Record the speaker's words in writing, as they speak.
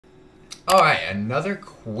Alright, another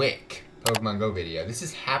quick Pokemon Go video. This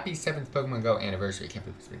is happy 7th Pokemon Go anniversary. I can't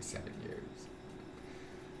believe it's been 7 years.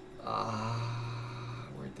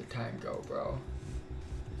 Where'd the time go, bro?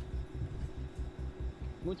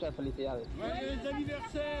 Muchas felicidades. Joyeux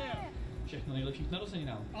anniversaire! Všechno nejlepších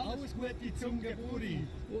narozeninám. Alles Gute zum Geburtstag.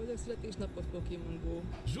 Boldog születésnapot Pokémon Go.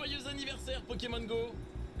 Joyeux anniversaire Pokémon Go!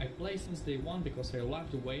 I play since day one because I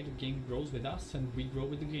love the way the game grows with us and we grow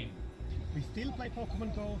with the game. We still play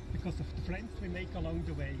Pokemon Go because of the friends we make along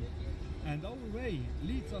the way. And our way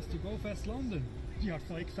leads us to Go Fest London. We are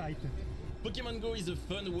so excited. Pokémon Go is a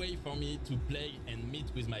fun way for me to play and meet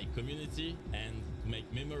with my community and to make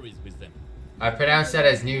memories with them. I pronounced that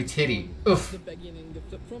as new titty. Oof. The beginning,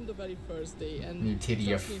 from the very first day, and New titty.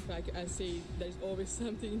 trust me, in fact, I say there's always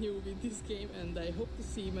something new with this game, and I hope to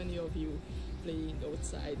see many of you playing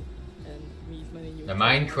outside and meet many new. The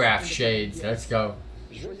Minecraft shades. Let's go.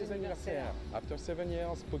 Joyeux anniversaire! After 7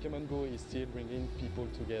 years, Pokemon Go is still bringing people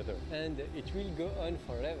together. And it will go on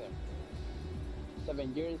forever.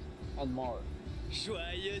 7 years and more.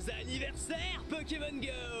 Joyeux anniversaire, Pokémon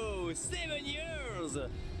Go! 7 years!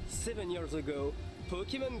 7 years ago,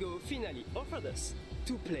 Pokémon Go finally offered us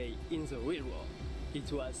to play in the real world.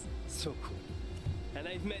 It was so cool. And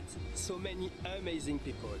I've met so many amazing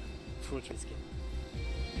people through this game.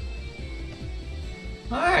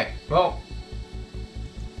 Alright, well,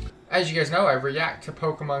 as you guys know, I react to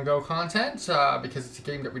Pokemon Go content because it's a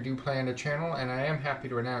game that we do play on the channel, and I am happy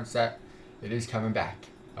to announce that it is coming back.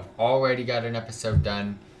 I've already got an episode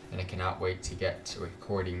done, and I cannot wait to get to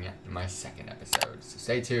recording my second episode. So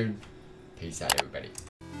stay tuned. Peace out, everybody.